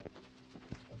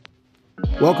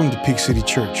Welcome to Peak City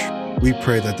Church. We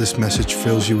pray that this message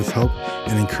fills you with hope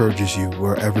and encourages you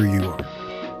wherever you are.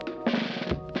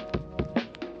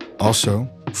 Also,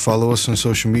 follow us on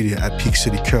social media at Peak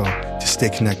City Co. to stay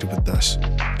connected with us.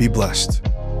 Be blessed.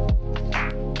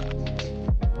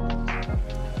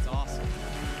 That's awesome.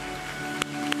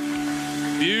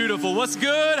 Beautiful. What's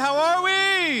good? How are we?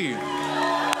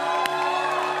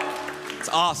 It's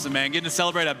awesome, man. Getting to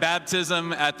celebrate a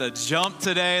baptism at the jump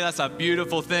today. That's a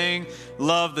beautiful thing.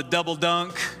 Love the double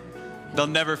dunk. They'll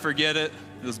never forget it.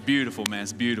 It was beautiful, man.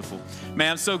 It's beautiful.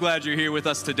 Man, I'm so glad you're here with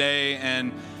us today.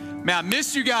 And man, I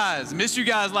missed you guys. Missed you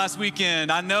guys last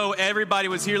weekend. I know everybody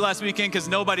was here last weekend because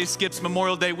nobody skips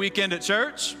Memorial Day weekend at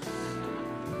church.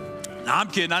 No, I'm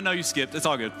kidding. I know you skipped. It's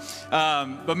all good.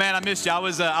 But man, I missed you. I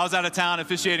was out of town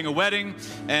officiating a wedding,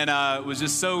 and was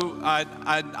just so.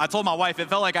 I told my wife it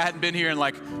felt like I hadn't been here in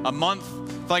like a month. It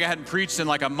felt like I hadn't preached in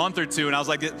like a month or two, and I was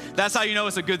like, that's how you know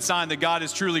it's a good sign that God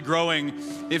is truly growing.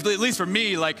 If at least for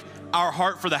me, like our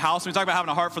heart for the house. When we talk about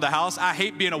having a heart for the house, I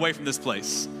hate being away from this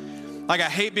place. Like I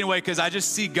hate being away because I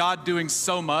just see God doing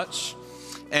so much.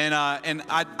 And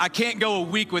I can't go a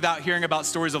week without hearing about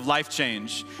stories of life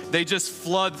change. They just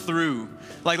flood through.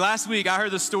 Like last week, I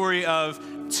heard the story of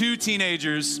two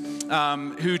teenagers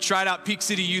who tried out Peak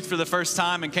City Youth for the first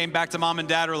time and came back to mom and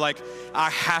dad were like, I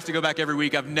have to go back every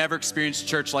week. I've never experienced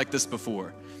church like this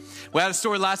before. We had a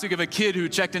story last week of a kid who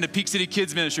checked into Peak City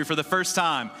Kids Ministry for the first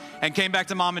time and came back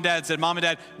to mom and dad and said, Mom and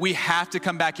Dad, we have to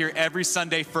come back here every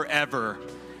Sunday forever.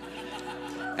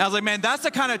 And I was like, man, that's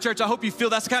the kind of church I hope you feel.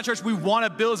 That's the kind of church we want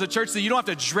to build as a church that you don't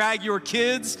have to drag your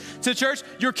kids to church.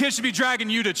 Your kids should be dragging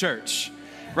you to church,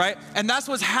 right? And that's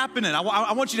what's happening.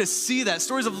 I want you to see that.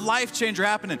 Stories of life change are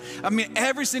happening. I mean,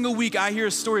 every single week I hear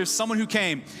a story of someone who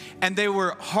came and they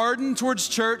were hardened towards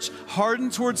church,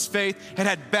 hardened towards faith,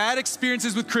 had bad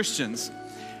experiences with Christians.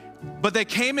 But they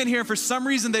came in here and for some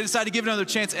reason they decided to give it another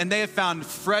chance and they have found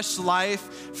fresh life,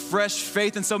 fresh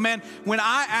faith. And so man, when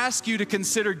I ask you to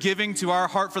consider giving to our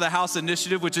Heart for the House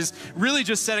initiative, which is really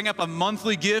just setting up a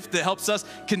monthly gift that helps us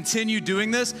continue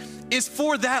doing this, is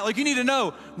for that. Like you need to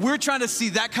know, we're trying to see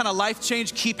that kind of life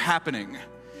change keep happening.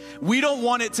 We don't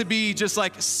want it to be just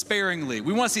like sparingly.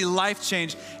 We want to see life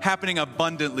change happening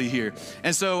abundantly here.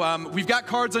 And so we've got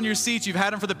cards on your seats. You've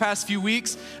had them for the past few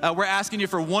weeks. We're asking you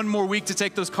for one more week to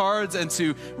take those cards and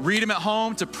to read them at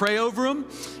home, to pray over them,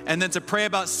 and then to pray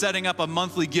about setting up a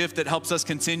monthly gift that helps us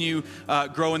continue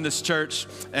growing this church.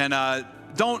 And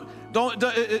don't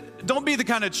be the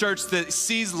kind of church that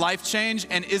sees life change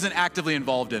and isn't actively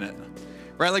involved in it.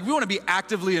 Right? Like we want to be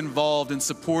actively involved in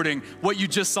supporting what you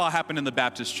just saw happen in the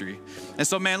baptistry. And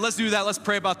so, man, let's do that. Let's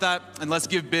pray about that and let's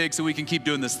give big so we can keep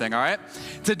doing this thing, all right?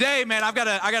 Today, man, I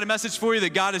got a message for you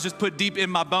that God has just put deep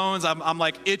in my bones. I'm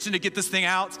like itching to get this thing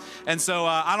out. And so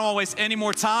I don't want to waste any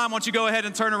more time. Why don't you go ahead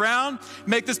and turn around,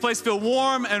 make this place feel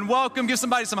warm and welcome. Give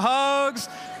somebody some hugs,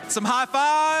 some high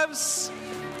fives,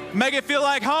 make it feel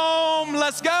like home.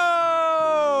 Let's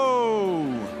go.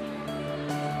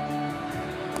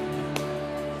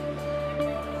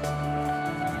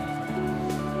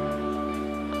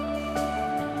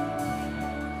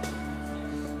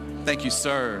 Thank you,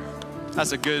 sir.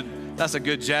 That's a good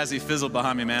jazzy fizzle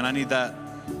behind me, man. I need that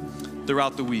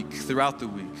throughout the week. You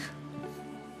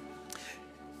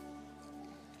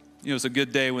know, it's a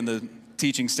good day when the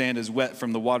teaching stand is wet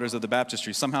from the waters of the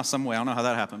baptistry. Somehow, some way, I don't know how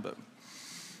that happened, but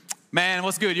man,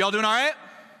 what's good? Y'all doing all right?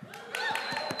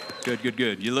 Good.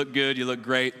 You look good, you look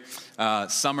great.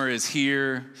 Summer is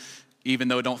here, even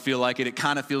though it don't feel like it. It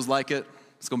kind of feels like it.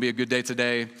 It's gonna be a good day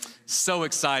today. So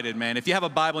excited, man. If you have a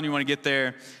Bible and you want to get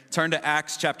there, turn to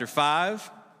Acts chapter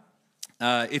 5.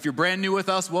 If you're brand new with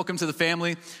us, welcome to the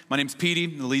family. My name's Petey,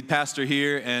 the lead pastor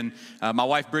here, and my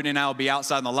wife Brittany and I will be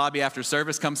outside in the lobby after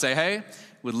service. Come say hey.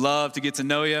 Would love to get to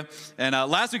know you. And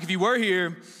last week, if you were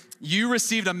here, you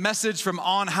received a message from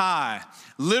on high.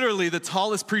 Literally, the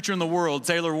tallest preacher in the world,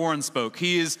 Taylor Warren, spoke.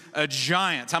 He is a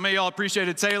giant. How many of y'all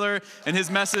appreciated Taylor and his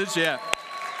message? Yeah,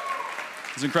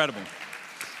 it's incredible.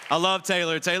 I love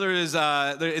Taylor. Taylor is,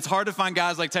 it's hard to find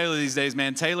guys like Taylor these days,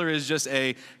 man. Taylor is just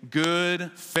a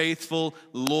good, faithful,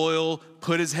 loyal,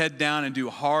 put his head down and do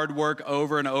hard work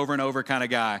over and over and over kind of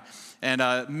guy. And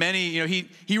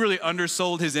he really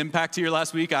undersold his impact here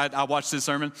last week. I watched his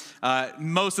sermon.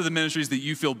 Most of the ministries that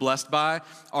you feel blessed by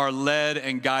are led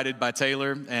and guided by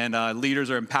Taylor, and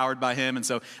leaders are empowered by him. And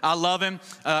so I love him.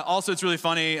 Also, it's really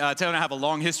funny. Taylor and I have a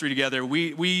long history together.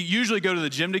 We usually go to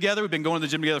the gym together. We've been going to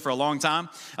the gym together for a long time.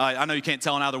 I know you can't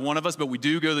tell in either one of us, but we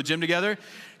do go to the gym together.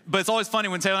 But it's always funny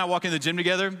when Taylor and I walk in the gym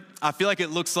together. I feel like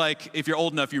it looks like, if you're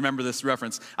old enough, you remember this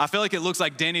reference. I feel like it looks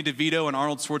like Danny DeVito and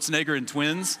Arnold Schwarzenegger in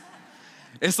Twins.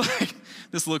 It's like,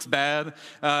 this looks bad.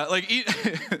 I don't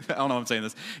know if I'm saying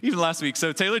this. Even last week,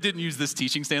 so Taylor didn't use this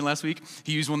teaching stand last week.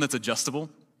 He used one that's adjustable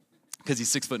because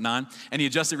he's 6'9", and he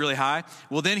adjusted really high.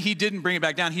 Well, then he didn't bring it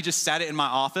back down. He just sat it in my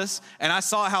office, and I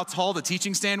saw how tall the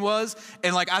teaching stand was,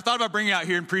 and like I thought about bringing it out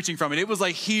here and preaching from it. It was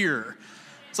like here.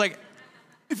 It's like,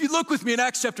 if you look with me in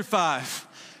Acts chapter 5,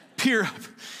 peer up.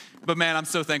 But man, I'm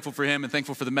so thankful for him and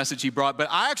thankful for the message he brought. But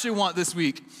I actually want this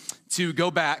week to go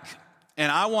back,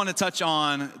 and I want to touch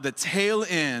on the tail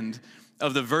end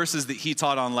of the verses that he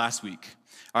taught on last week.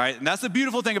 All right, and that's the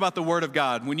beautiful thing about the Word of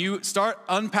God. When you start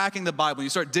unpacking the Bible, you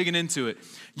start digging into it,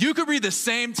 you could read the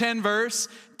same 10 verse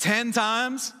 10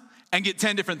 times and get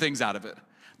 10 different things out of it.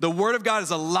 The Word of God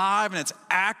is alive, and it's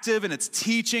active, and it's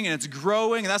teaching, and it's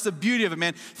growing, and that's the beauty of it,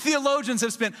 man. Theologians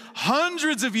have spent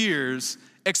hundreds of years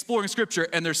exploring Scripture,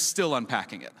 and they're still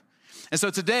unpacking it. And so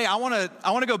today, I want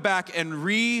to go back and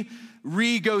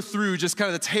go through just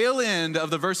kind of the tail end of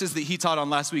the verses that he taught on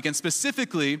last week, and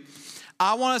specifically,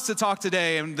 I want us to talk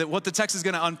today, and what the text is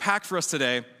going to unpack for us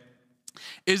today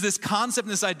is this concept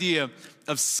and this idea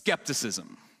of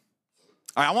skepticism.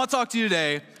 All right, I want to talk to you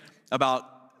today about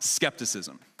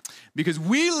skepticism, because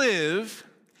we live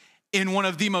in one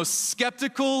of the most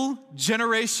skeptical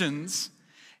generations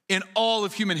in all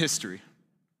of human history.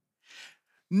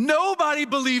 Nobody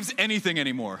believes anything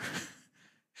anymore.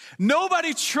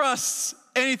 Nobody trusts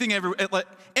anything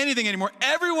anymore.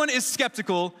 Everyone is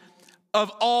skeptical of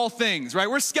all things, right?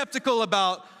 We're skeptical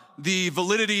about the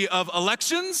validity of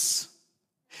elections.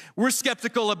 We're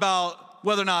skeptical about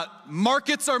whether or not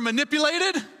markets are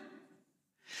manipulated.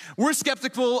 We're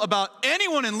skeptical about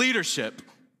anyone in leadership,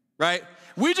 right?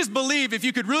 We just believe if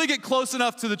you could really get close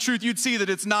enough to the truth, you'd see that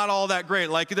it's not all that great.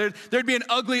 Like there'd be an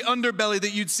ugly underbelly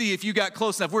that you'd see if you got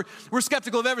close enough. We're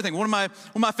skeptical of everything. One of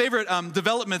my favorite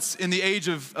developments in the age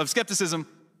of skepticism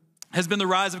has been the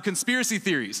rise of conspiracy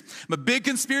theories. I'm a big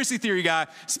conspiracy theory guy.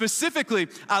 Specifically,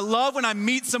 I love when I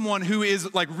meet someone who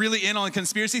is like really in on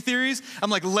conspiracy theories. I'm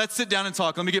like, let's sit down and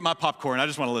talk. Let me get my popcorn. I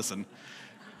just want to listen.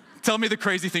 Tell me the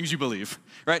crazy things you believe,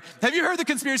 right? Have you heard the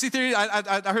conspiracy theory?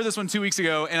 I heard this one 2 weeks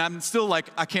ago, and I'm still like,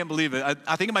 I can't believe it.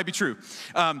 I think it might be true.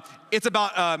 It's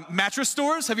about mattress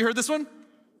stores. Have you heard this one?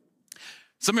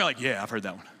 Some of you are like, yeah, I've heard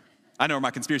that one. I know where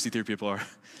my conspiracy theory people are.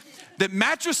 That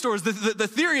mattress stores, the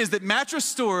theory is that mattress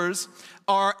stores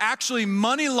are actually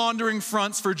money laundering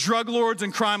fronts for drug lords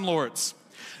and crime lords,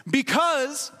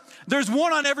 because there's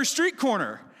one on every street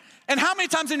corner. And how many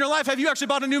times in your life have you actually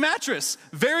bought a new mattress?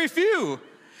 Very few.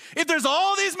 If there's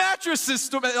all these mattress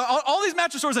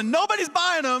stores and nobody's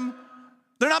buying them,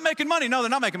 they're not making money. No, they're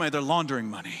not making money. They're laundering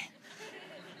money.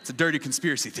 It's a dirty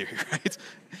conspiracy theory, right?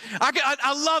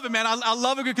 I love it, man. I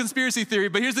love a good conspiracy theory.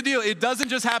 But here's the deal. It doesn't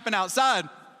just happen outside.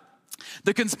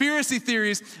 The conspiracy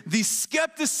theories, the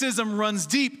skepticism runs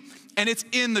deep, and it's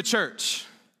in the church.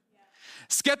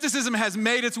 Skepticism has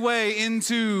made its way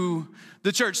into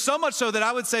the church, so much so that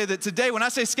I would say that today, when I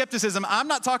say skepticism, I'm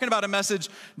not talking about a message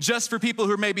just for people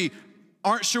who maybe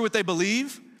aren't sure what they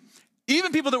believe.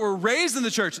 Even people that were raised in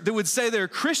the church that would say they're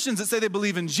Christians, that say they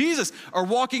believe in Jesus, are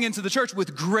walking into the church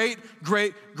with great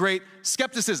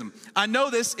skepticism. I know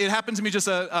this. It happened to me just,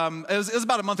 it was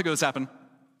about a month ago this happened.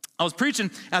 I was preaching,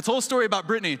 and I told a story about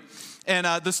Brittany, and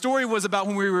the story was about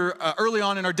when we were early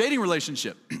on in our dating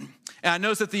relationship. And I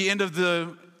noticed at the end of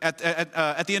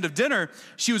at the end of dinner,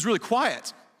 she was really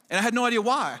quiet, and I had no idea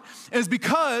why. And it was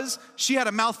because she had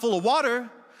a mouthful of water,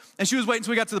 and she was waiting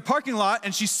until we got to the parking lot,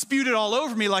 and she spewed it all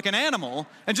over me like an animal,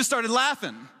 and just started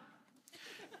laughing.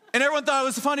 And everyone thought it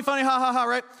was funny, ha, ha, ha,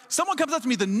 right? Someone comes up to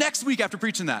me the next week after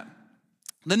preaching that,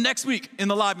 the next week in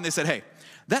the lobby, and they said, hey,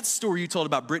 that story you told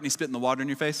about Brittany spitting the water in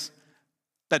your face,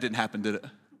 that didn't happen, did it?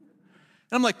 And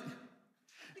I'm like,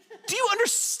 do you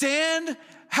understand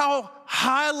how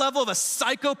high level of a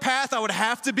psychopath I would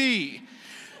have to be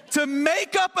to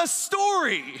make up a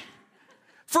story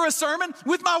for a sermon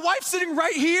with my wife sitting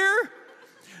right here?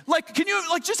 Like, can you,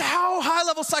 like, just how high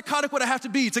level psychotic would I have to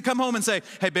be to come home and say,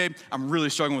 hey babe, I'm really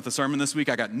struggling with the sermon this week.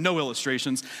 I got no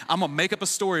illustrations. I'm gonna make up a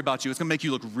story about you. It's gonna make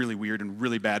you look really weird and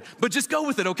really bad, but just go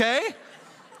with it, okay?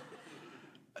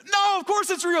 No, of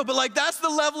course it's real, but like that's the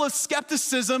level of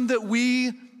skepticism that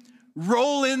we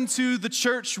roll into the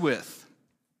church with.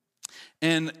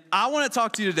 And I want to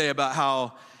talk to you today about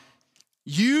how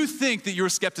you think that your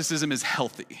skepticism is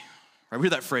healthy. Right? We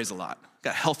hear that phrase a lot,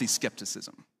 got healthy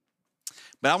skepticism.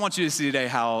 But I want you to see today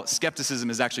how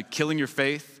skepticism is actually killing your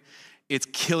faith, it's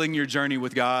killing your journey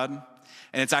with God,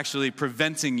 and it's actually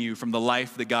preventing you from the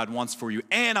life that God wants for you.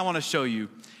 And I want to show you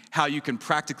how you can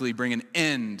practically bring an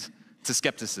end to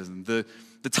skepticism. The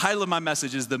title of my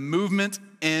message is The Movement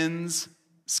Ends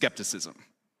Skepticism.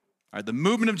 All right, the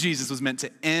movement of Jesus was meant to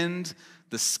end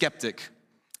the skeptic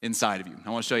inside of you. I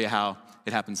want to show you how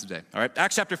it happens today. All right,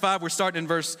 Acts chapter 5, we're starting in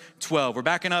verse 12. We're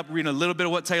backing up, reading a little bit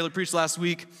of what Taylor preached last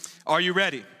week. Are you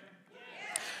ready?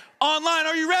 Yeah. Online,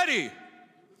 are you ready?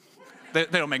 They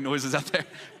don't make noises out there,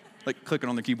 like clicking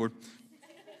on the keyboard.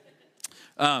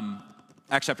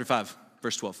 Acts chapter 5,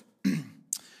 verse 12. It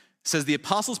says, the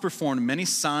apostles performed many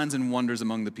signs and wonders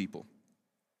among the people.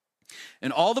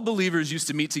 And all the believers used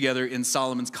to meet together in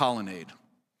Solomon's colonnade. I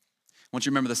want you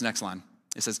to remember this next line.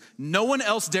 It says, no one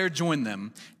else dared join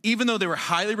them, even though they were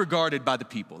highly regarded by the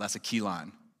people. That's a key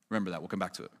line. Remember that. We'll come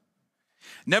back to it.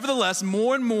 Nevertheless,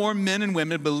 more and more men and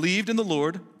women believed in the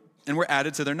Lord and were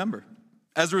added to their number.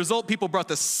 As a result, people brought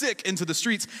the sick into the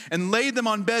streets and laid them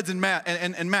on beds and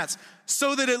mats,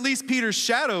 so that at least Peter's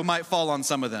shadow might fall on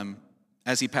some of them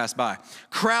as he passed by.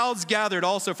 Crowds gathered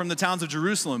also from the towns of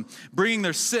Jerusalem, bringing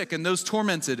their sick and those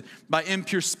tormented by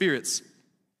impure spirits,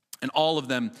 and all of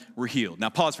them were healed. Now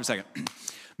pause for a second.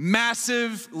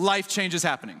 Massive life changes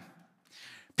happening.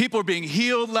 People are being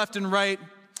healed left and right.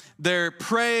 They're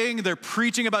praying, they're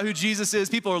preaching about who Jesus is.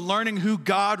 People are learning who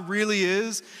God really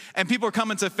is. And people are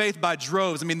coming to faith by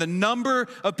droves. I mean, the number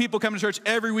of people coming to church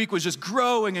every week was just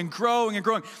growing and growing and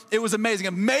growing. It was amazing.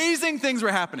 Amazing things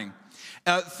were happening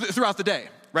throughout the day,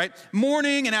 right?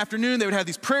 Morning and afternoon, they would have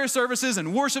these prayer services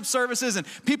and worship services, and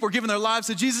people were giving their lives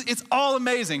to Jesus. It's all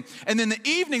amazing. And then the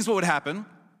evenings, what would happen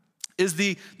is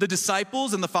the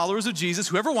disciples and the followers of Jesus,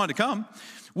 whoever wanted to come,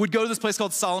 would go to this place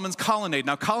called Solomon's colonnade.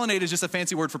 Now, colonnade is just a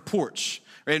fancy word for porch.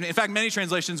 Right? And in fact, many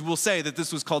translations will say that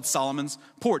this was called Solomon's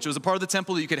porch. It was a part of the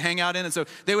temple that you could hang out in. And so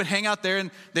they would hang out there and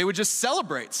they would just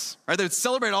celebrate. Right? They would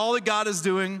celebrate all that God is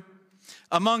doing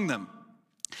among them.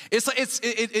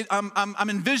 I'm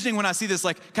envisioning when I see this,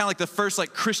 like kind of like the first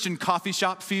like Christian coffee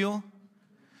shop feel.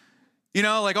 You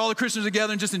know, like all the Christians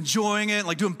together and just enjoying it,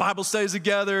 like doing Bible studies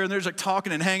together, and they're just like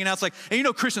talking and hanging out. It's like, and you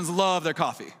know, Christians love their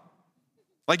coffee.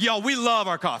 Like, y'all, we love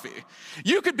our coffee.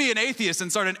 You could be an atheist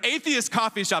and start an atheist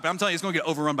coffee shop, and I'm telling you, it's gonna get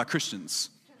overrun by Christians.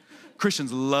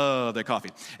 Christians love their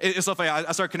coffee. It's so funny,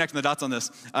 I started connecting the dots on this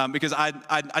because I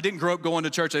didn't grow up going to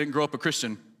church, I didn't grow up a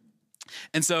Christian.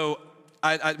 And so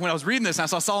when I was reading this and I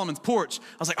saw Solomon's porch,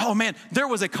 I was like, oh man, there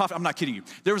was a coffee, I'm not kidding you.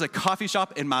 There was a coffee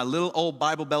shop in my little old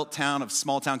Bible Belt town of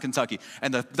small town Kentucky,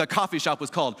 and the coffee shop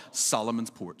was called Solomon's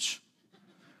Porch.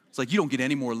 It's like, you don't get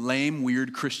any more lame,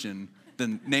 weird Christian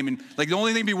than naming, like the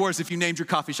only thing would be worse if you named your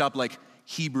coffee shop like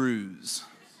Hebrews.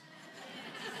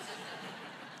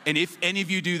 And if any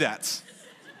of you do that,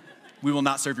 we will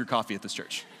not serve your coffee at this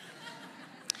church.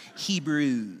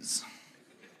 Hebrews.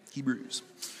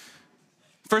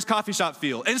 First coffee shop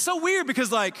feel. And it's so weird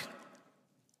because like,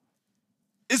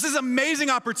 it's this amazing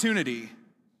opportunity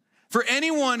for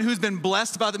anyone who's been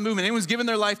blessed by the movement, anyone who's given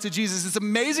their life to Jesus, it's an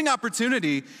amazing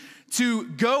opportunity to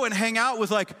go and hang out with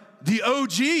like the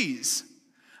OGs.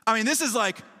 I mean, this is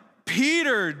like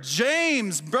Peter,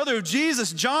 James, brother of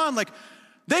Jesus, John, like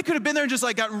they could have been there and just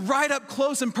like got right up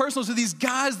close and personal to these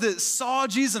guys that saw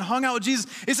Jesus and hung out with Jesus.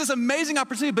 It's this amazing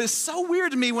opportunity, but it's so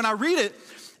weird to me when I read it.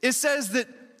 It says that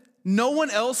no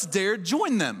one else dared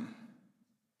join them,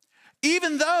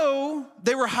 even though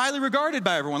they were highly regarded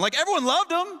by everyone. Like everyone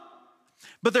loved them,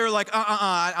 but they were like,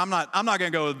 I'm not gonna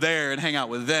go there and hang out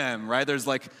with them, right?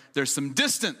 There's some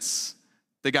distance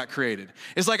that got created.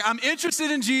 It's like, I'm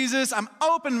interested in Jesus, I'm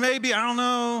open maybe, I don't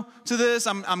know, to this,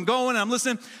 I'm going, I'm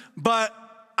listening, but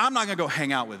I'm not gonna go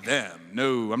hang out with them.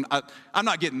 No, I'm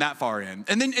not getting that far in.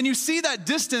 And you see that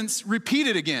distance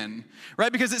repeated again,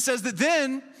 right? Because it says that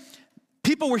then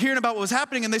people were hearing about what was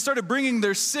happening and they started bringing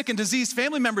their sick and diseased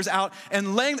family members out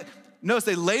and notice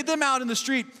they laid them out in the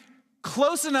street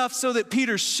close enough so that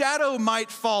Peter's shadow might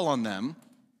fall on them.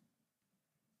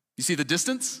 You see the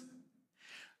distance?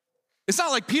 It's not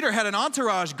like Peter had an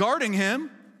entourage guarding him.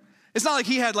 It's not like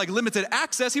he had like limited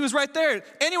access. He was right there.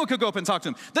 Anyone could go up and talk to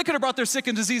him. They could have brought their sick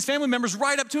and diseased family members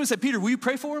right up to him and said, Peter, will you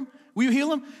pray for him? Will you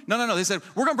heal him? No. They said,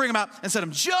 we're gonna bring him out and set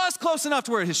him just close enough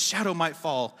to where his shadow might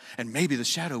fall and maybe the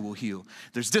shadow will heal.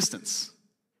 There's distance,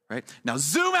 right? Now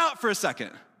zoom out for a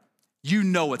second. You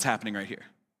know what's happening right here.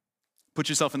 Put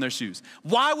yourself in their shoes.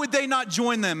 Why would they not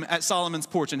join them at Solomon's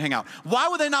porch and hang out? Why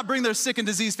would they not bring their sick and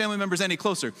diseased family members any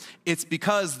closer? It's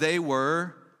because they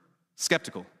were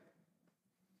skeptical.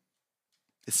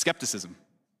 It's skepticism.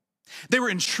 They were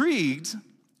intrigued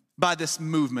by this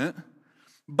movement,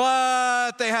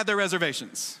 but they had their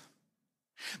reservations.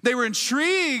 They were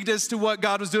intrigued as to what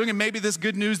God was doing and maybe this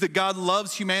good news that God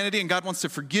loves humanity and God wants to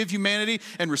forgive humanity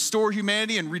and restore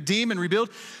humanity and redeem and rebuild.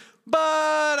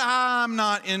 But I'm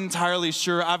not entirely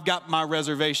sure. I've got my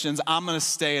reservations. I'm gonna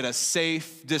stay at a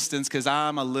safe distance because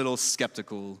I'm a little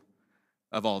skeptical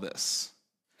of all this.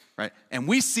 right? And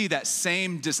we see that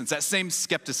same distance, that same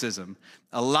skepticism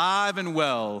alive and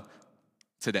well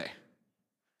today.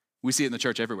 We see it in the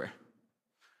church everywhere.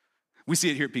 We see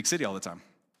it here at Peak City all the time.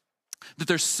 That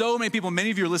there's so many people, many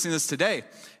of you are listening to this today,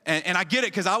 and I get it,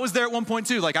 because I was there at one point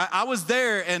too. Like, I was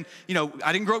there, and,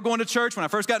 I didn't grow up going to church. When I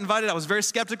first got invited, I was very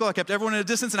skeptical. I kept everyone at a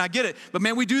distance, and I get it. But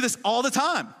man, we do this all the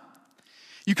time.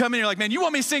 You come in, you're like, man, you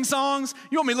want me to sing songs?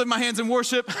 You want me to lift my hands in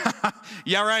worship?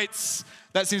 Yeah, right.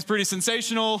 That seems pretty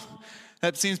sensational.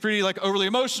 That seems pretty, overly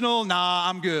emotional. Nah,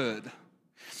 I'm good.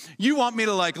 You want me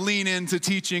to, lean into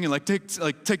teaching and,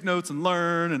 take notes and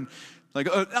learn and,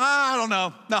 I don't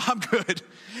know. No, I'm good.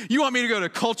 You want me to go to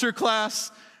culture class,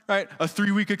 right? A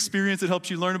 3-week experience that helps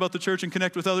you learn about the church and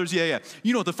connect with others? Yeah.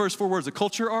 You know what the first 4 words of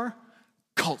culture are?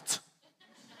 Cult.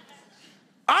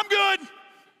 I'm good.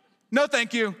 No,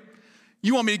 thank you.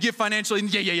 You want me to give financially?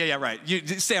 Yeah, right. You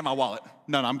stay on my wallet.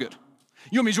 No, I'm good.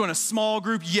 You want me to join a small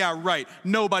group? Yeah, right.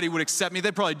 Nobody would accept me.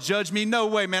 They'd probably judge me. No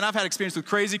way, man. I've had experience with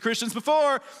crazy Christians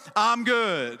before. I'm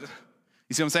good.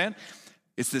 You see what I'm saying?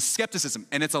 It's this skepticism,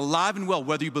 and it's alive and well,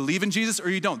 whether you believe in Jesus or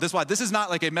you don't. That's why this is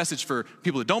not like a message for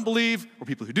people who don't believe or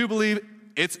people who do believe.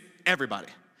 It's everybody.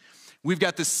 We've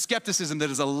got this skepticism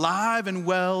that is alive and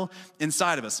well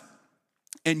inside of us.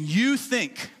 And you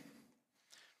think,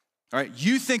 all right,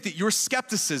 that your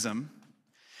skepticism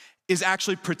is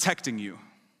actually protecting you.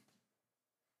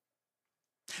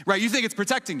 Right, you think it's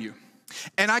protecting you.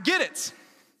 And I get it.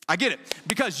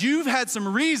 Because you've had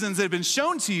some reasons that have been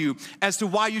shown to you as to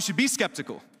why you should be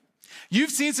skeptical. You've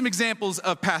seen some examples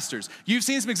of pastors. You've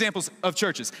seen some examples of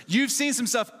churches. You've seen some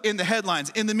stuff in the headlines,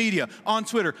 in the media, on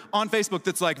Twitter, on Facebook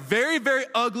that's very, very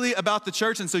ugly about the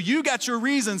church. And so you got your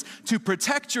reasons to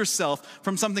protect yourself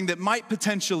from something that might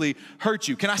potentially hurt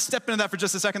you. Can I step into that for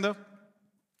just a second, though?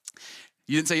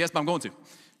 You didn't say yes, but I'm going to.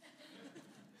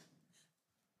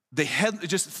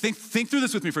 Just think through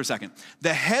this with me for a second.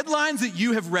 The headlines that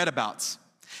you have read about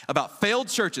failed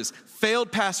churches, failed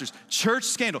pastors, church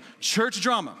scandal, church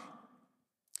drama,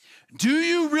 do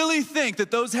you really think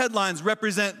that those headlines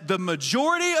represent the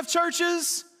majority of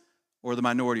churches or the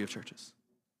minority of churches?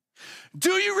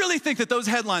 Do you really think that those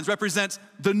headlines represent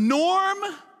the norm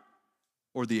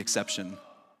or the exception?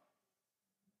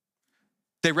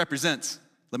 They represent,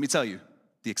 let me tell you,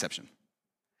 the exception.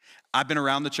 I've been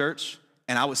around the church,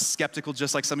 and I was skeptical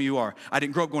just like some of you are. I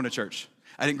didn't grow up going to church.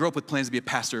 I didn't grow up with plans to be a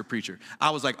pastor or preacher.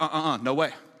 I was like, no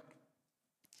way.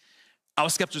 I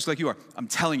was skeptical just like you are. I'm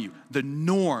telling you, the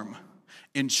norm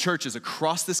in churches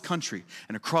across this country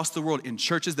and across the world, in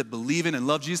churches that believe in and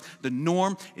love Jesus, the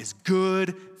norm is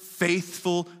good,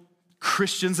 faithful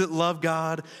Christians that love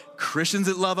God, Christians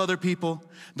that love other people.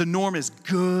 The norm is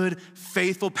good,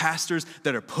 faithful pastors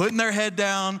that are putting their head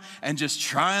down and just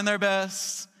trying their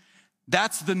best.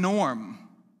 That's the norm.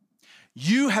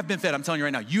 You have been fed, I'm telling you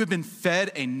right now, you have been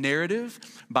fed a narrative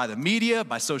by the media,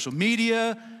 by social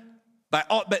media,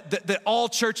 that all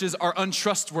churches are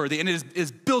untrustworthy, and it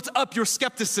is built up your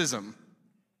skepticism.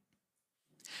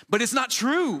 But it's not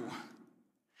true.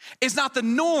 It's not the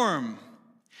norm.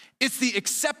 It's the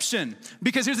exception.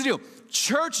 Because here's the deal.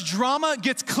 Church drama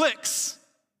gets clicks.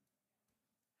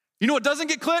 You know what doesn't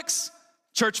get clicks?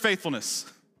 Church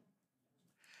faithfulness.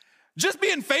 Just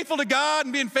being faithful to God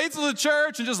and being faithful to the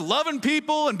church and just loving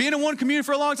people and being in one community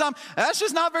for a long time, that's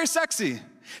just not very sexy.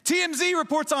 TMZ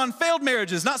reports on failed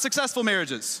marriages, not successful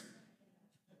marriages.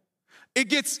 It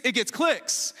gets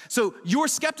clicks. So your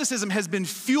skepticism has been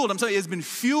fueled, I'm telling you, it's been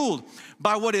fueled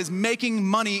by what is making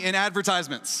money in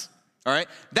advertisements. All right?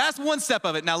 That's one step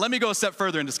of it. Now let me go a step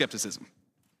further into skepticism.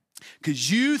 Because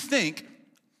you think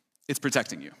it's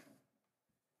protecting you.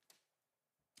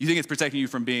 You think it's protecting you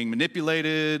from being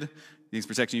manipulated. You think it's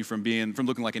protecting you from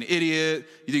looking like an idiot.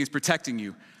 You think it's protecting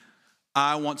you.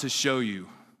 I want to show you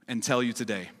and tell you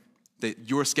today that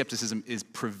your skepticism is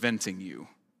preventing you.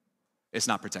 It's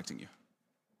not protecting you.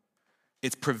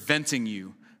 It's preventing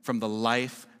you from the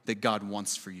life that God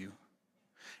wants for you.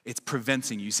 It's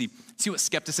preventing you. See what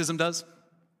skepticism does?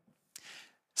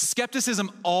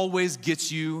 Skepticism always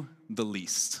gets you the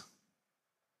least.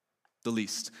 The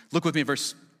least. Look with me at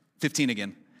verse 15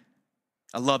 again.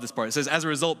 I love this part. It says, as a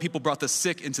result, people brought the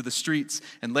sick into the streets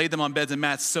and laid them on beds and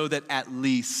mats so that at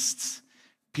least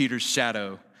Peter's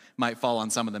shadow might fall on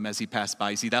some of them as he passed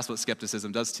by. You see, that's what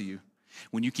skepticism does to you.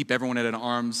 When you keep everyone at an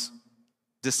arm's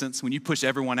distance, when you push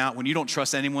everyone out, when you don't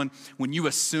trust anyone, when you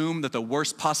assume that the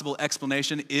worst possible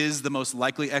explanation is the most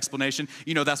likely explanation,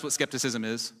 you know that's what skepticism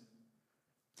is.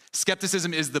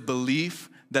 Skepticism is the belief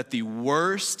that the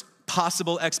worst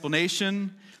possible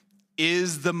explanation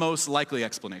is the most likely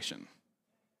explanation.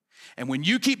 And when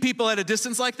you keep people at a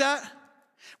distance like that,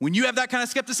 When you have that kind of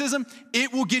skepticism,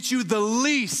 it will get you the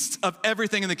least of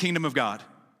everything in the kingdom of God.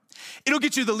 It'll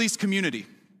get you the least community.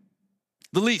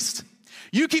 The least.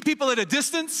 You keep people at a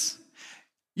distance.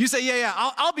 You say,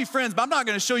 I'll be friends, but I'm not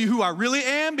going to show you who I really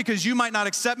am because you might not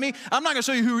accept me. I'm not going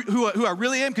to show you who I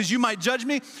really am because you might judge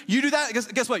me. You do that,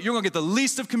 guess what? You're going to get the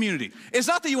least of community. It's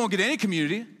not that you won't get any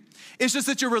community. It's just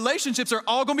that your relationships are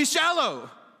all going to be shallow.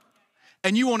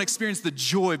 And you won't experience the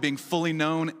joy of being fully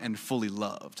known and fully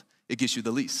loved. It gets you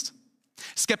the least.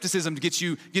 Skepticism gets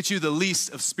you the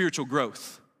least of spiritual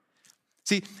growth.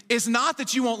 See, it's not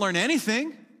that you won't learn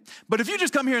anything, but if you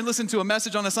just come here and listen to a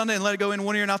message on a Sunday and let it go in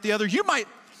one ear and out the other, you might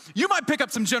pick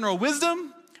up some general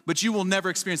wisdom, but you will never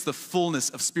experience the fullness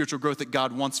of spiritual growth that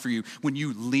God wants for you when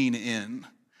you lean in.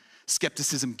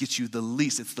 Skepticism gets you the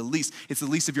least. It's the least. It's the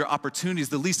least of your opportunities,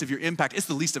 the least of your impact. It's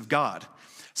the least of God.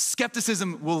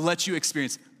 Skepticism will let you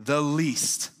experience the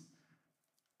least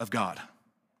of God.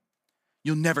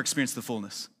 You'll never experience the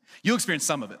fullness. You'll experience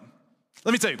some of it.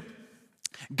 Let me tell you,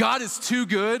 God is too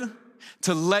good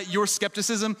to let your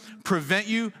skepticism prevent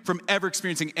you from ever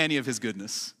experiencing any of his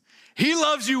goodness. He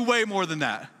loves you way more than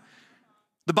that.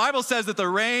 The Bible says that the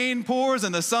rain pours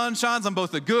and the sun shines on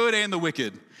both the good and the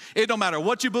wicked. It don't matter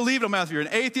what you believe, it don't matter if you're an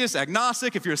atheist,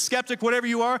 agnostic, if you're a skeptic, whatever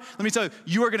you are, let me tell you,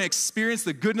 you are going to experience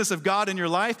the goodness of God in your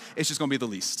life. It's just going to be the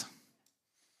least.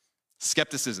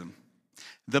 Skepticism,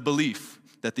 the belief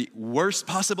that the worst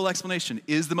possible explanation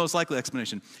is the most likely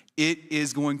explanation, it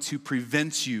is going to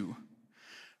prevent you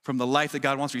from the life that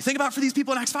God wants for you. Think about for these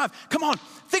people in Acts 5. Come on,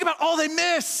 think about all they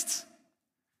missed.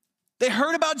 They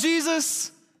heard about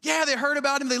Jesus. Yeah, they heard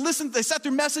about him. They listened, they sat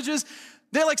through messages.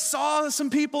 They saw some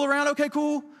people around, okay,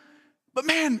 cool. But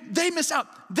man, they missed out.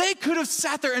 They could have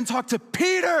sat there and talked to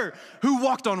Peter, who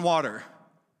walked on water,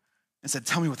 and said,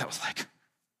 tell me what that was like.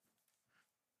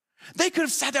 They could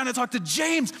have sat down and talked to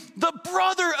James, the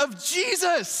brother of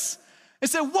Jesus,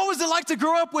 and said, what was it like to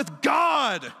grow up with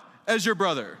God as your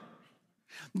brother?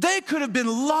 They could have been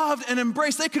loved and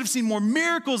embraced. They could have seen more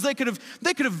miracles. They could have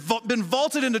been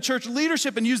vaulted into church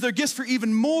leadership and used their gifts for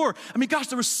even more. I mean, gosh,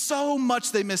 there was so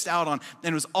much they missed out on,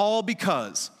 and it was all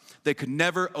because they could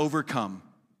never overcome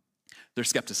their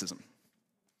skepticism.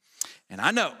 And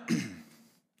I know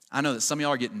that some of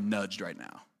y'all are getting nudged right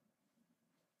now.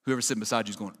 Whoever's sitting beside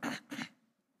you is going,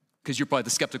 because you're probably the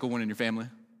skeptical one in your family,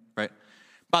 right?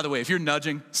 By the way, if you're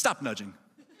nudging, stop nudging.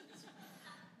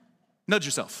 Nudge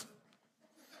yourself.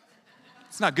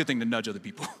 It's not a good thing to nudge other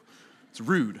people. It's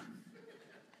rude.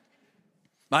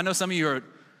 But I know some of you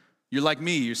you're like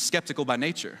me, you're skeptical by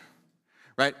nature,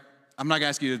 right? I'm not gonna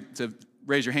ask you to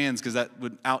raise your hands because that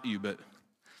would out you, but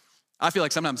I feel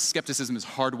like sometimes skepticism is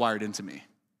hardwired into me.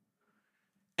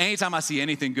 Anytime I see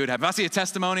anything good happen, if I see a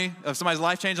testimony of somebody's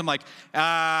life change, I'm like,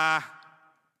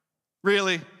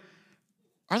 really?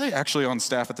 Are they actually on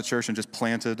staff at the church and just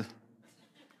planted?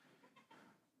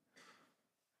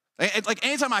 Like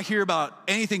anytime I hear about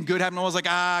anything good happening, I was like,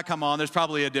 come on, there's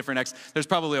probably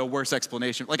a worse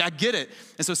explanation. Like I get it.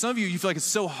 And so some of you feel like it's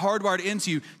so hardwired into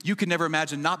you, you can never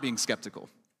imagine not being skeptical.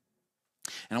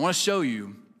 And I want to show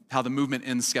you how the movement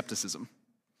ends skepticism.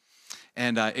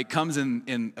 And it comes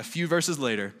in a few verses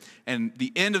later, and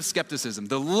the end of skepticism,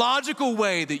 the logical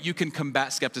way that you can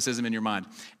combat skepticism in your mind.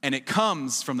 And it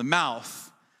comes from the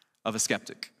mouth of a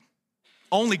skeptic.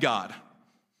 Only God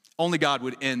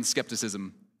would end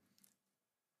skepticism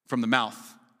from the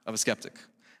mouth of a skeptic.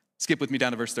 Skip with me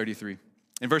down to verse 33.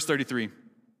 In verse 33,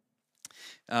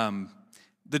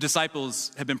 the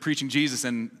disciples have been preaching Jesus,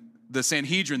 and the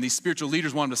Sanhedrin, these spiritual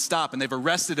leaders, want him to stop, and they've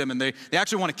arrested him, and they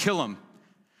actually want to kill him,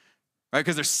 right?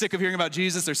 Because they're sick of hearing about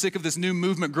Jesus. They're sick of this new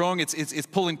movement growing. It's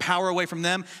pulling power away from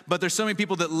them. But there's so many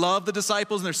people that love the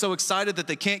disciples, and they're so excited that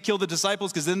they can't kill the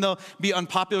disciples because then they'll be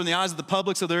unpopular in the eyes of the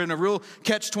public. So they're in a real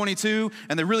catch-22,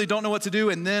 and they really don't know what to do.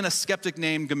 And then a skeptic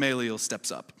named Gamaliel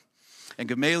steps up. And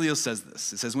Gamaliel says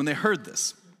this. It says, when they heard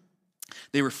this,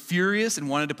 they were furious and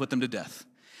wanted to put them to death.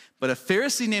 But a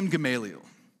Pharisee named Gamaliel,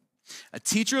 a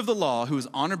teacher of the law who was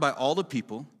honored by all the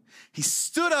people, he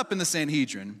stood up in the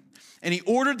Sanhedrin, and he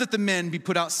ordered that the men be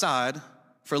put outside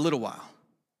for a little while.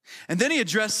 And then he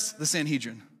addressed the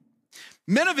Sanhedrin.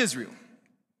 Men of Israel,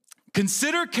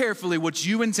 consider carefully what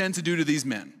you intend to do to these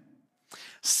men.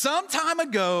 Some time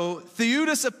ago,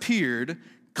 Theudas appeared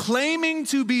claiming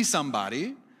to be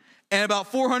somebody, and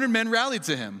about 400 men rallied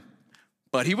to him.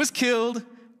 But he was killed,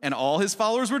 and all his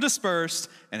followers were dispersed,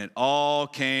 and it all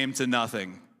came to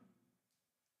nothing.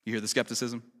 You hear the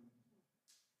skepticism?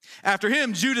 After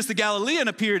him, Judas the Galilean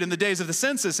appeared in the days of the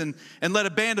census and led a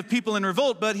band of people in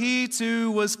revolt, but he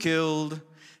too was killed,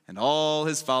 and all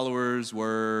his followers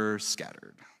were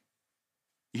scattered.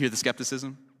 You hear the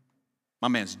skepticism? My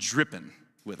man's dripping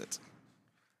with it.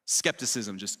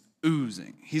 Skepticism just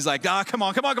oozing. He's like, come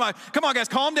on, guys,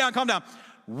 calm down.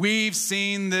 We've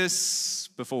seen this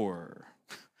before.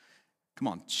 Come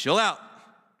on, chill out.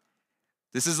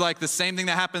 This is like the same thing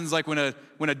that happens like when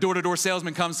a door-to-door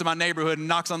salesman comes to my neighborhood and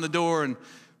knocks on the door, and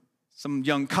some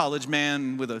young college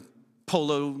man with a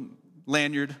polo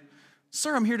lanyard.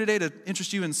 Sir, I'm here today to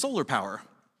interest you in solar power.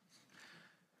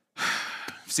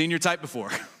 I've seen your type before.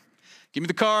 Give me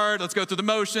the card, let's go through the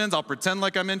motions, I'll pretend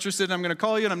like I'm interested, and I'm gonna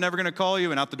call you, and I'm never gonna call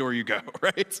you, and out the door you go,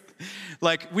 right?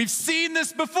 Like, we've seen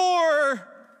this before,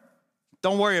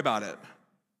 don't worry about it.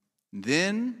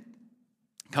 Then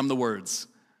come the words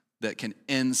that can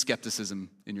end skepticism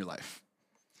in your life.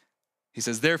 He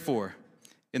says, therefore,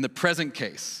 in the present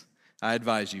case, I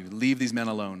advise you, leave these men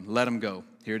alone, let them go.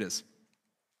 Here it is.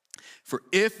 For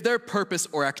if their purpose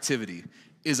or activity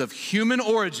is of human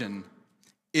origin,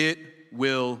 it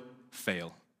will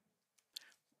fail.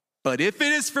 But if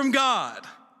it is from God,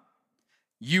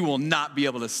 you will not be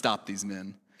able to stop these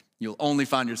men. You'll only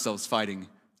find yourselves fighting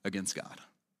against God.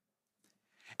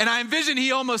 And I envision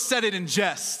he almost said it in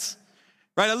jest,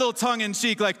 right? A little tongue in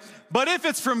cheek, like, but if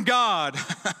it's from God,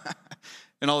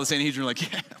 and all the Sanhedrin are like,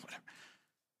 yeah, whatever.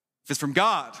 If it's from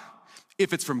God,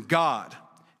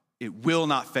 it will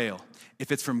not fail.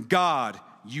 If it's from God,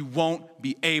 you won't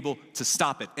be able to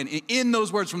stop it. And in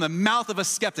those words from the mouth of a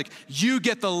skeptic, you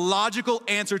get the logical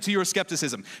answer to your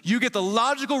skepticism. You get the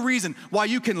logical reason why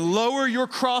you can lower your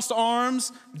crossed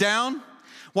arms down,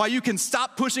 why you can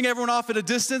stop pushing everyone off at a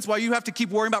distance, why you have to keep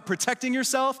worrying about protecting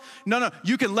yourself. No,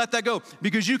 you can let that go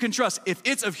because you can trust if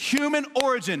it's of human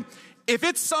origin, if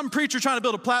it's some preacher trying to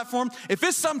build a platform, if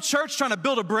it's some church trying to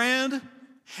build a brand,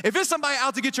 if it's somebody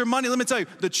out to get your money, let me tell you,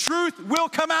 the truth will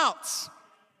come out.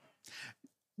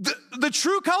 The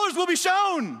true colors will be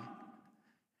shown.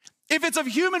 If it's of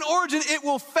human origin, it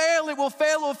will fail.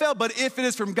 But if it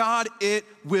is from God, it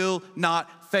will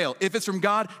not fail. If it's from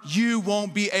God, you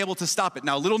won't be able to stop it.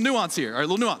 Now, a little nuance here, a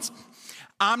little nuance.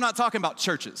 I'm not talking about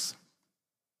churches.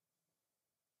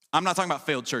 I'm not talking about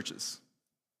failed churches.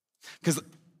 Because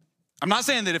I'm not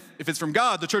saying that if it's from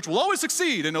God, the church will always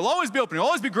succeed and it'll always be open, it'll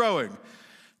always be growing.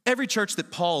 Every church that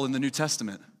Paul in the New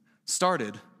Testament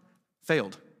started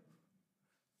failed.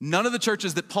 None of the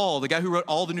churches that Paul, the guy who wrote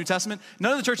all the New Testament,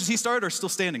 none of the churches he started are still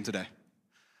standing today.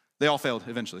 They all failed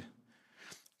eventually.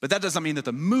 But that doesn't mean that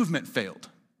the movement failed.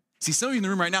 See, some of you in the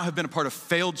room right now have been a part of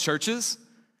failed churches,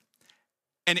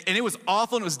 and it was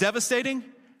awful and it was devastating,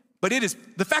 but it is,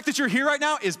 the fact that you're here right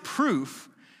now is proof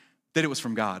that it was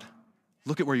from God.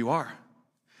 Look at where you are.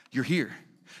 You're here.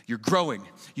 You're growing.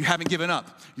 You haven't given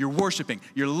up. You're worshiping.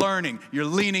 You're learning. You're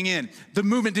leaning in. The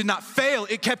movement did not fail.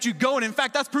 It kept you going. In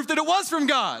fact, that's proof that it was from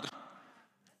God.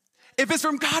 If it's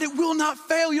from God, it will not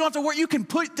fail. You don't have to worry. You can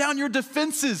put down your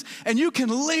defenses and you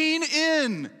can lean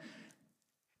in.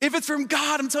 If it's from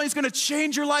God, I'm telling you, it's going to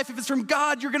change your life. If it's from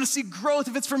God, you're going to see growth.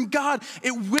 If it's from God,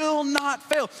 it will not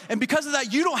fail. And because of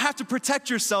that, you don't have to protect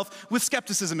yourself with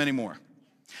skepticism anymore.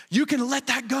 You can let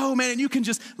that go, man, and you can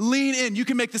just lean in. You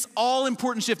can make this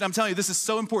all-important shift. I'm telling you, this is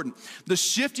so important. The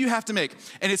shift you have to make,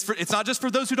 and it's not just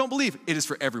for those who don't believe, it is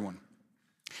for everyone.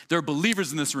 There are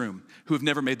believers in this room who have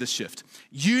never made this shift.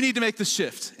 You need to make the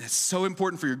shift, and it's so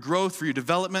important for your growth, for your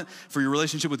development, for your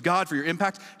relationship with God, for your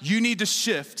impact. You need to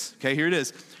shift, okay, here it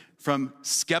is, from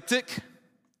skeptic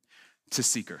to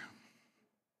seeker.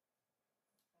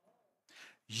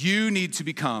 You need to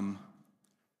become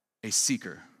a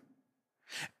seeker.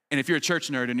 And if you're a church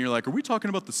nerd and you're like, are we talking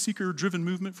about the seeker-driven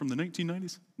movement from the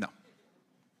 1990s? No.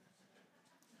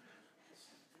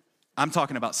 I'm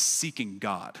talking about seeking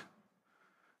God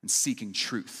and seeking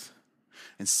truth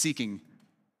and seeking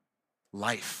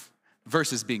life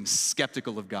versus being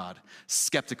skeptical of God,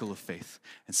 skeptical of faith,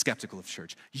 and skeptical of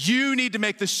church. You need to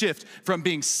make the shift from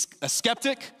being a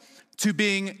skeptic to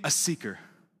being a seeker.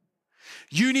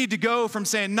 You need to go from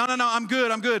saying, no, I'm good,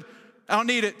 I don't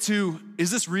need it, to,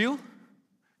 is this real?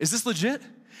 Is this legit?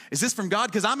 Is this from God?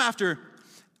 Because I'm after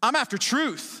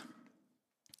truth,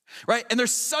 right? And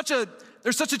there's such a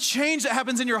change that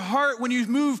happens in your heart when you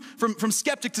move from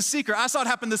skeptic to seeker. I saw it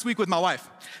happen this week with my wife.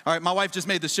 All right, my wife just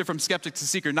made the shift from skeptic to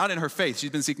seeker, not in her faith.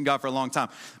 She's been seeking God for a long time.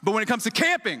 But when it comes to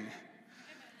camping,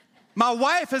 my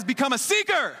wife has become a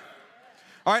seeker.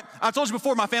 All right, I've told you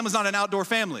before, my family's not an outdoor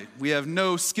family. We have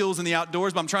no skills in the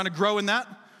outdoors, but I'm trying to grow in that,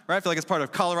 right? I feel like it's part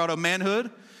of Colorado manhood.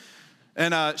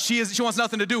 And she wants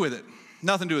nothing to do with it.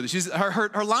 Nothing to do with it.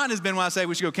 Her line has been when I say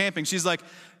we should go camping, she's like,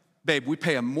 babe, we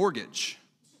pay a mortgage.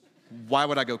 Why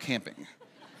would I go camping?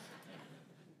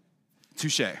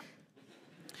 Touche.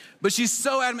 But she's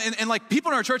so adamant, and like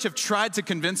people in our church have tried to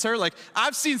convince her. Like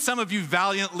I've seen some of you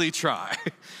valiantly try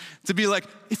to be like,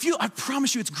 I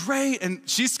promise you it's great. And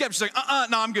she's skeptical. She's like,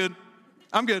 no, I'm good.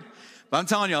 But I'm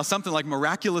telling y'all, something like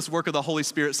miraculous work of the Holy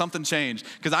Spirit, something changed.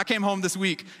 Because I came home this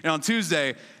week, and on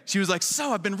Tuesday, she was like,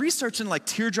 so I've been researching like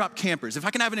teardrop campers. If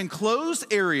I can have an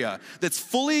enclosed area that's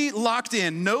fully locked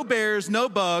in, no bears, no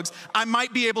bugs, I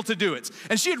might be able to do it.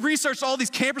 And she had researched all these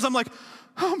campers. I'm like,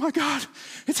 oh my God,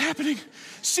 it's happening.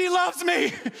 She loves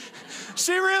me.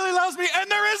 She really loves me,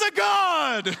 and there is a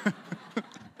God.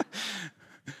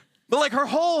 But like her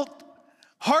whole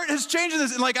heart has changed in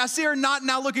this. And like I see her not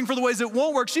now looking for the ways it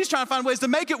won't work. She's trying to find ways to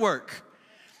make it work,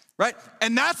 right?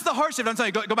 And that's the heart shift. I'm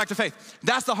telling you, go back to faith.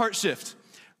 That's the heart shift.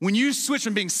 When you switch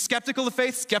from being skeptical of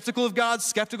faith, skeptical of God,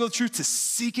 skeptical of truth, to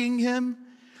seeking him,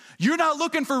 you're not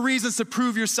looking for reasons to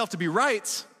prove yourself to be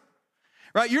right?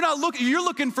 You're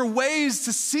looking for ways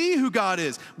to see who God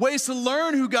is, ways to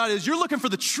learn who God is. You're looking for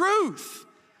the truth.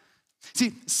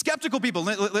 See, skeptical people,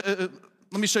 let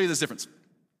me show you this difference.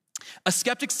 A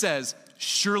skeptic says,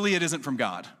 surely it isn't from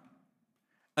God.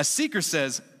 A seeker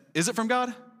says, is it from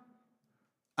God?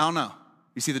 I don't know.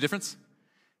 You see the difference?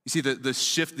 You see the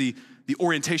shift, the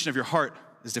orientation of your heart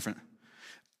is different.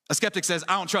 A skeptic says,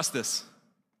 I don't trust this.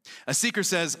 A seeker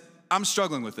says, I'm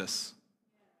struggling with this.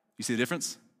 You see the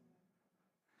difference?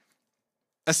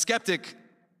 A skeptic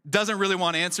doesn't really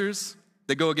want answers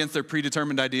that go against their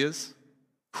predetermined ideas.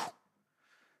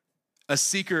 A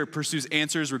seeker pursues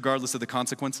answers regardless of the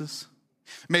consequences.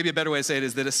 Maybe a better way to say it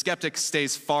is that a skeptic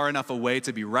stays far enough away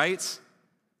to be right.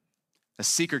 A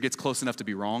seeker gets close enough to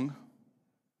be wrong.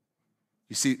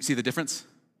 You see the difference?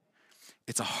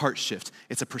 It's a heart shift.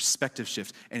 It's a perspective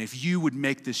shift. And if you would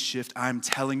make this shift, I'm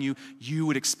telling you, you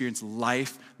would experience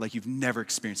life like you've never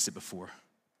experienced it before.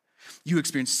 You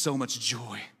experience so much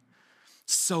joy,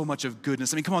 so much of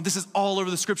goodness. I mean, come on, this is all over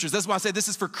the scriptures. That's why I say this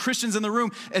is for Christians in the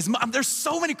room. There's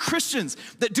so many Christians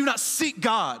that do not seek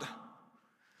God.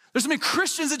 There's so many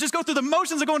Christians that just go through the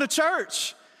motions of going to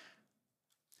church.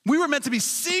 We were meant to be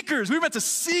seekers. We were meant to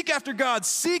seek after God,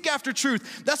 seek after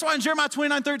truth. That's why in Jeremiah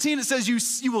 29:13, it says,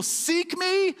 you will seek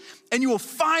me and you will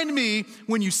find me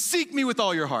when you seek me with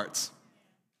all your hearts.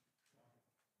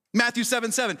 Matthew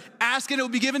 7:7, ask and it will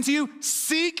be given to you.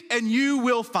 Seek and you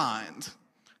will find.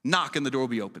 Knock and the door will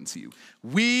be open to you.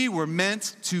 We were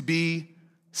meant to be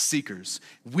seekers.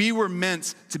 We were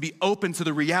meant to be open to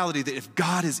the reality that if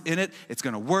God is in it, it's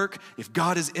gonna work. If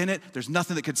God is in it, there's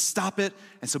nothing that could stop it.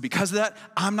 And so because of that,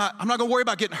 I'm not gonna worry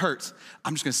about getting hurt.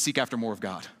 I'm just gonna seek after more of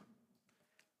God.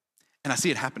 And I see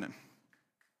it happening.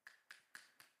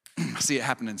 I see it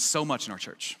happening so much in our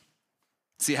church.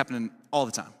 I see it happening all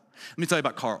the time. Let me tell you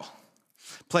about Carl.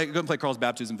 Go and play Carl's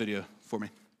baptism video for me.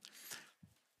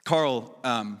 Carl,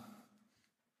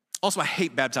 also I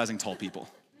hate baptizing tall people.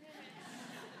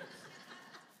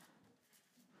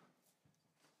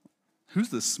 Who's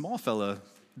the small fella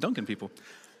dunking people?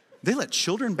 They let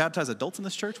children baptize adults in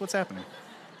this church? What's happening?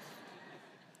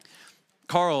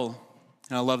 Carl,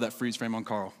 and I love that freeze frame on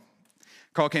Carl.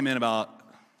 Carl came in about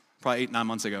probably 8-9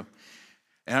 months ago.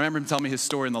 And I remember him telling me his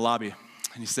story in the lobby.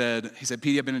 And he said,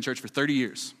 Petey, I've been in church for 30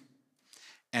 years.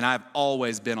 And I've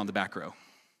always been on the back row.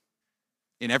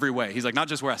 In every way. He's like, not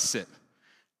just where I sit.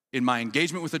 In my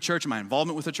engagement with the church, in my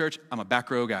involvement with the church, I'm a back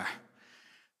row guy.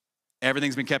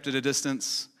 Everything's been kept at a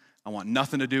distance. I want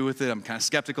nothing to do with it. I'm kind of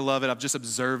skeptical of it. I've just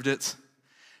observed it.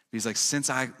 He's like, since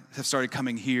I have started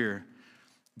coming here,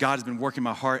 God has been working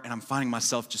my heart and I'm finding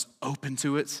myself just open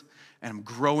to it and I'm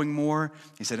growing more.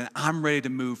 He said, and I'm ready to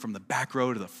move from the back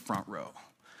row to the front row.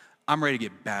 I'm ready to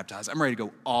get baptized. I'm ready to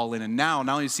go all in. And now,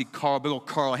 not only do you see Carl, big old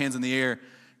Carl, hands in the air,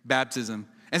 baptism.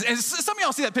 And some of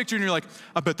y'all see that picture and you're like,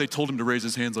 I bet they told him to raise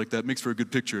his hands like that. Makes for a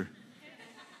good picture.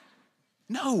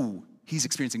 No, he's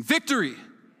experiencing victory.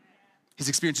 He's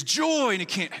experienced joy and he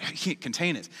can't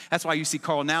contain it. That's why you see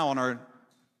Carl now on our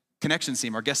connections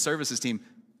team, our guest services team,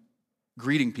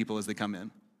 greeting people as they come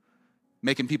in,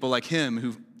 making people like him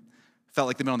who felt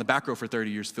like they've been on the back row for 30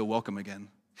 years feel welcome again.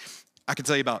 I can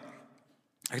tell you about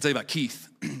Keith.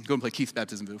 Go and play Keith's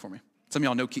baptism video for me. Some of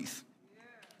y'all know Keith.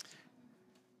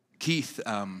 Keith,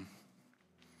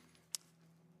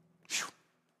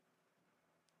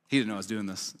 he didn't know I was doing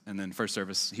this. And then first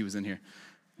service, he was in here.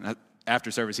 And after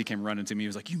service, he came running to me. He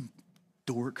was like, you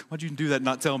dork, why'd you do that and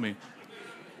not tell me?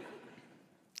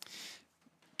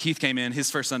 Keith came in.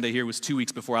 His first Sunday here was 2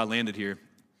 weeks before I landed here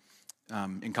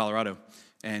in Colorado.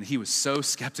 And he was so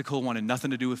skeptical, wanted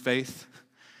nothing to do with faith,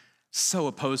 so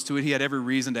opposed to it. He had every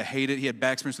reason to hate it. He had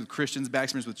bad experience with Christians, bad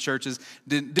experience with churches,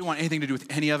 didn't want anything to do with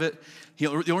any of it. The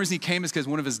only reason he came is because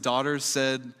one of his daughters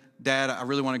said, Dad, I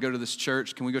really want to go to this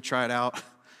church. Can we go try it out?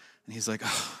 And he's like,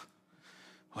 oh,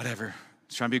 whatever.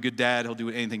 He's trying to be a good dad. He'll do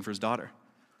anything for his daughter.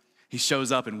 He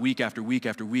shows up, and week after week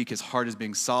after week, his heart is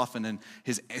being softened and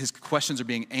his questions are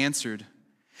being answered.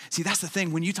 See, that's the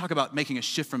thing. When you talk about making a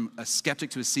shift from a skeptic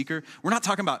to a seeker, we're not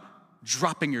talking about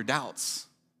dropping your doubts.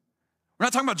 We're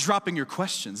not talking about dropping your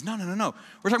questions. No.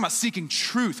 We're talking about seeking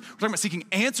truth. We're talking about seeking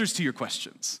answers to your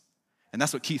questions. And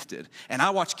that's what Keith did. And I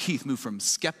watched Keith move from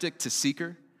skeptic to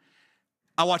seeker.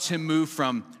 I watched him move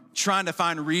from trying to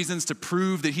find reasons to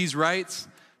prove that he's right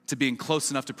to being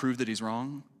close enough to prove that he's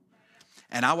wrong.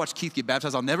 And I watched Keith get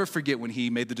baptized. I'll never forget when he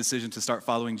made the decision to start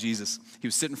following Jesus. He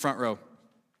was sitting front row.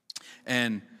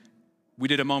 And we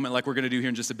did a moment like we're going to do here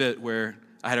in just a bit where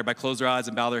I had everybody close their eyes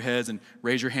and bow their heads and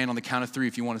raise your hand on the count of 3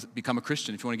 if you want to become a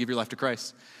Christian, if you want to give your life to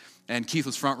Christ. And Keith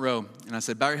was front row. And I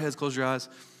said, bow your heads, close your eyes.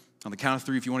 On the count of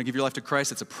 3, if you want to give your life to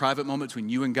Christ, it's a private moment between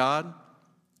you and God.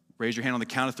 Raise your hand on the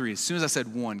count of 3. As soon as I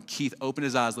said 1, Keith opened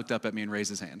his eyes, looked up at me, and raised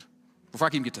his hand. Before I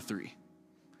could even get to 3.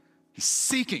 He's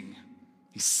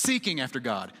seeking after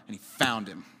God, and he found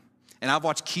him. And I've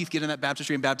watched Keith get in that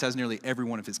baptistry and baptize nearly every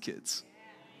one of his kids.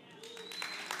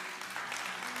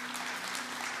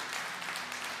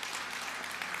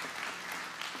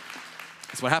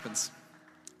 That's what happens.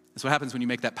 That's what happens when you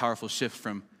make that powerful shift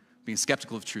from being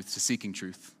skeptical of truth to seeking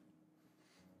truth.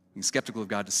 Being skeptical of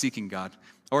God to seeking God.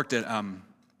 I worked at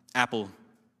Apple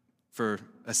for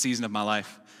a season of my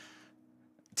life,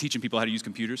 teaching people how to use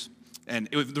computers. And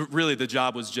it was, really the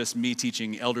job was just me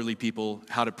teaching elderly people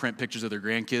how to print pictures of their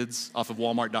grandkids off of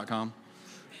Walmart.com.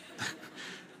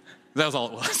 That was all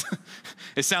it was.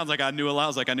 It sounds like I knew a lot. I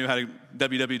was like, I knew how to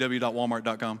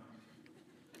www.walmart.com.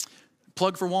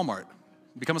 Plug for Walmart.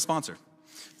 Become a sponsor.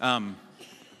 But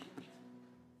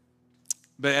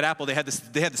at Apple, they had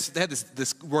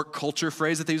this work culture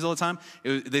phrase that they use all the time.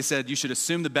 They said, you should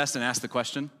assume the best and ask the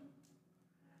question.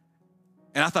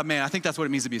 And I thought, man, I think that's what it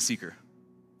means to be a seeker.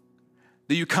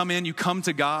 That you come in, you come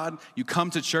to God, you come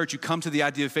to church, you come to the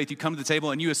idea of faith, you come to the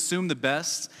table, and you assume the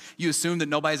best. You assume that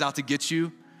nobody's out to get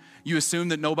you. You assume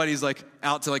that nobody's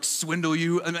out to swindle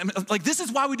you. This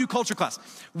is why we do culture class.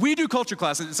 We do culture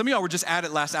class, and some of y'all were just at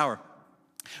it last hour.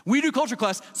 We do culture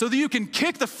class so that you can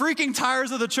kick the freaking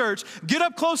tires of the church, get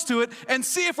up close to it, and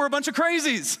see if we're a bunch of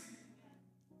crazies.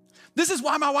 This is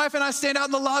why my wife and I stand out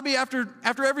in the lobby after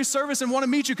every service and want to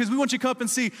meet you, because we want you to come up and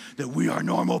see that we are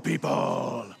normal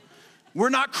people. We're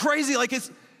not crazy.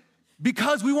 It's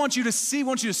because we want you to see,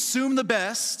 want you to assume the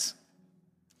best,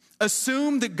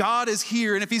 assume that God is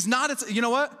here, and if he's not, you know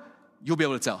what? You'll be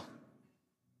able to tell.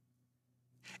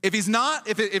 If he's not,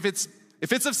 if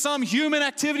it's of some human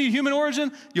activity, human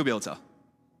origin, you'll be able to tell.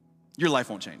 Your life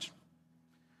won't change.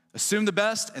 Assume the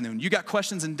best, and then when you got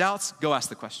questions and doubts, go ask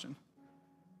the question.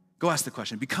 Go ask the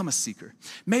question. Become a seeker.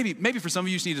 Maybe for some of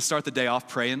you, you just need to start the day off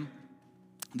praying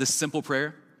this simple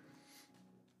prayer.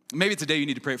 Maybe today you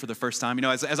need to pray it for the first time.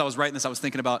 As I was writing this, I was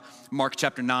thinking about Mark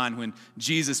chapter 9 when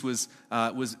Jesus was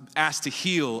asked to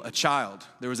heal a child.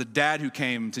 There was a dad who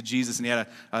came to Jesus and he had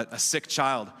a sick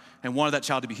child and wanted that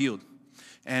child to be healed.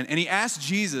 And he asked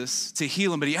Jesus to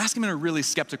heal him, but he asked him in a really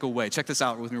skeptical way. Check this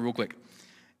out with me real quick.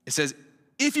 It says,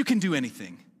 if you can do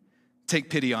anything, take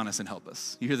pity on us and help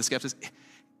us. You hear the skeptics?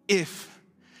 If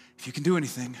you can do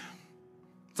anything.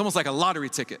 It's almost like a lottery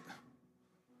ticket.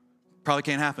 Probably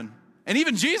can't happen. And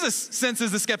even Jesus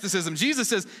senses the skepticism. Jesus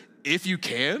says, if you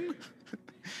can.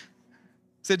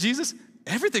 Said Jesus,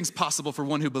 everything's possible for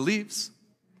one who believes.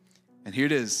 And here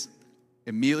it is.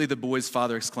 Immediately the boy's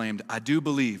father exclaimed, I do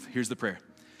believe. Here's the prayer.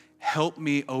 Help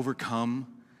me overcome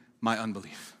my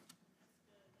unbelief.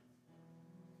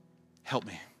 Help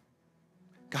me.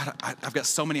 God, I've got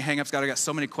so many hangups. God, I got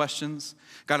so many questions.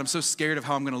 God, I'm so scared of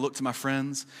how I'm going to look to my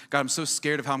friends. God, I'm so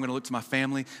scared of how I'm going to look to my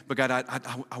family. But God,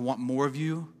 I want more of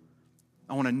you.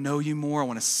 I want to know you more. I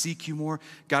want to seek you more.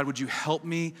 God, would you help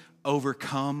me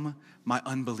overcome my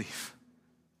unbelief?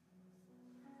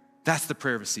 That's the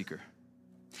prayer of a seeker.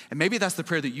 And maybe that's the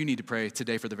prayer that you need to pray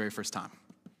today for the very first time.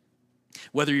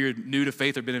 Whether you're new to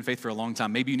faith or been in faith for a long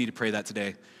time, maybe you need to pray that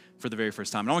today for the very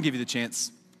first time. And I want to give you the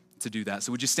chance to do that.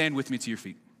 So would you stand with me to your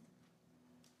feet?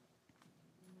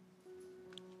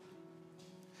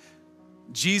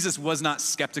 Jesus was not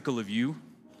skeptical of you.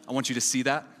 I want you to see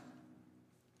that.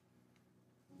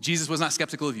 Jesus was not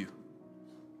skeptical of you.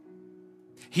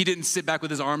 He didn't sit back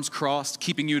with his arms crossed,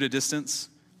 keeping you at a distance,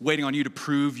 waiting on you to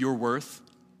prove your worth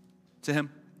to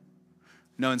him.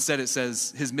 No, instead it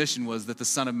says his mission was that the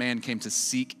Son of Man came to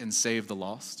seek and save the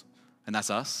lost. And that's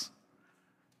us,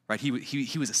 right? He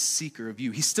was a seeker of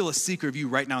you. He's still a seeker of you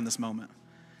right now in this moment.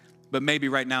 But maybe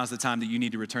right now is the time that you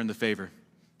need to return the favor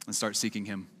and start seeking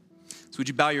him. So would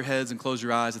you bow your heads and close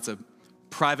your eyes? It's a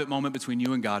private moment between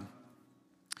you and God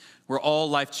where all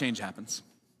life change happens.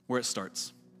 where it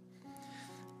starts.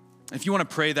 If you want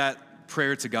to pray that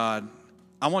prayer to God,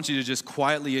 I want you to just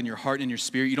quietly in your heart and in your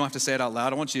spirit, you don't have to say it out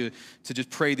loud. I want you to just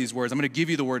pray these words. I'm going to give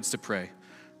you the words to pray.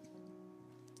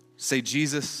 Say,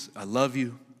 Jesus, I love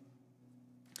you.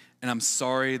 And I'm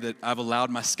sorry that I've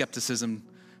allowed my skepticism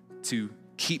to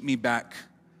keep me back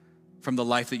from the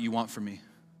life that you want for me.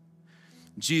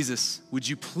 Jesus, would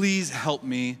you please help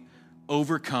me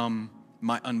overcome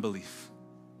my unbelief?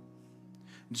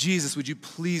 Jesus, would you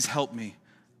please help me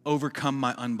overcome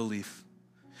my unbelief?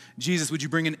 Jesus, would you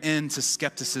bring an end to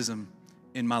skepticism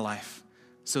in my life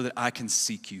so that I can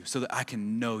seek you, so that I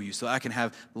can know you, so that I can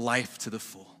have life to the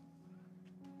full?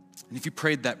 And if you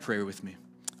prayed that prayer with me,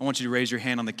 I want you to raise your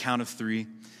hand on the count of 3.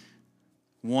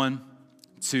 1,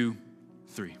 2,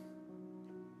 3.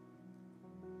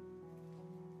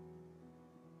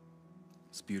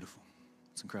 It's beautiful.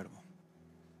 It's incredible.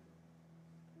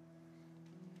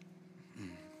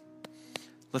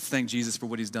 Let's thank Jesus for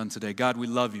what he's done today. God, we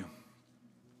love you.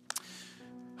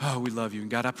 Oh, we love you.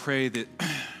 And God, I pray that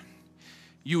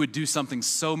you would do something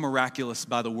so miraculous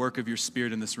by the work of your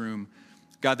Spirit in this room.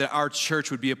 God, that our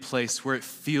church would be a place where it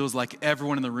feels like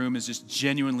everyone in the room is just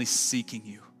genuinely seeking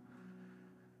you.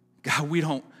 God,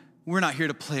 we're not here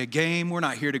to play a game. We're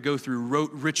not here to go through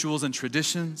rote rituals and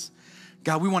traditions.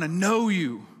 God, we want to know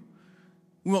you.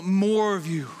 We want more of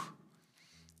you.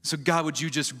 So God, would you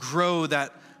just grow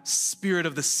that spirit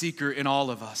of the seeker in all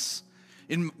of us?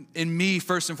 In me,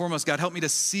 first and foremost, God, help me to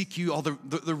seek you all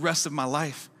the rest of my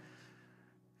life.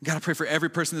 God, I pray for every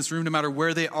person in this room, no matter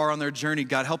where they are on their journey.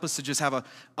 God, help us to just have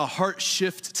a heart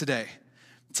shift today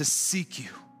to seek you.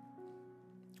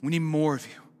 We need more of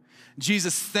you.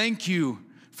 Jesus, thank you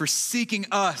for seeking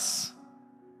us.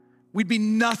 We'd be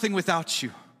nothing without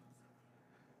you.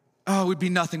 Oh, we'd be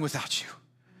nothing without you.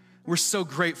 We're so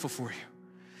grateful for you.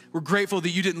 We're grateful that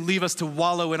you didn't leave us to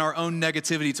wallow in our own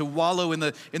negativity, to wallow in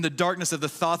the darkness of the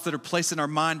thoughts that are placed in our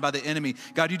mind by the enemy.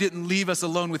 God, you didn't leave us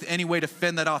alone with any way to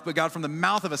fend that off. But God, from the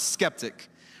mouth of a skeptic,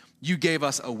 you gave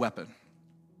us a weapon.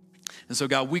 And so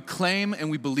God, we claim and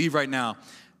we believe right now,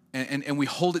 and we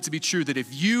hold it to be true, that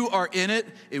if you are in it,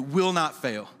 it will not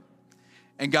fail.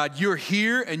 And God, you're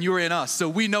here and you're in us, so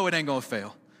we know it ain't gonna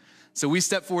fail. So we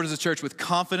step forward as a church with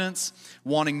confidence,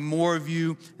 wanting more of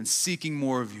you and seeking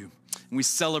more of you. And we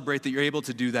celebrate that you're able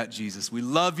to do that, Jesus. We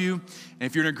love you. And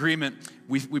if you're in agreement,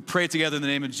 we pray together in the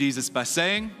name of Jesus by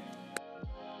saying,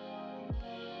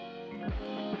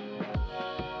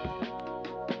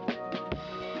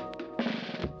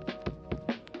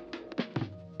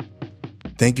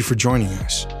 Thank you for joining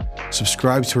us.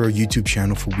 Subscribe to our YouTube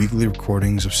channel for weekly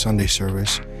recordings of Sunday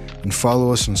service, and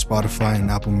follow us on Spotify and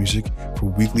Apple Music for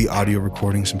weekly audio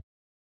recordings and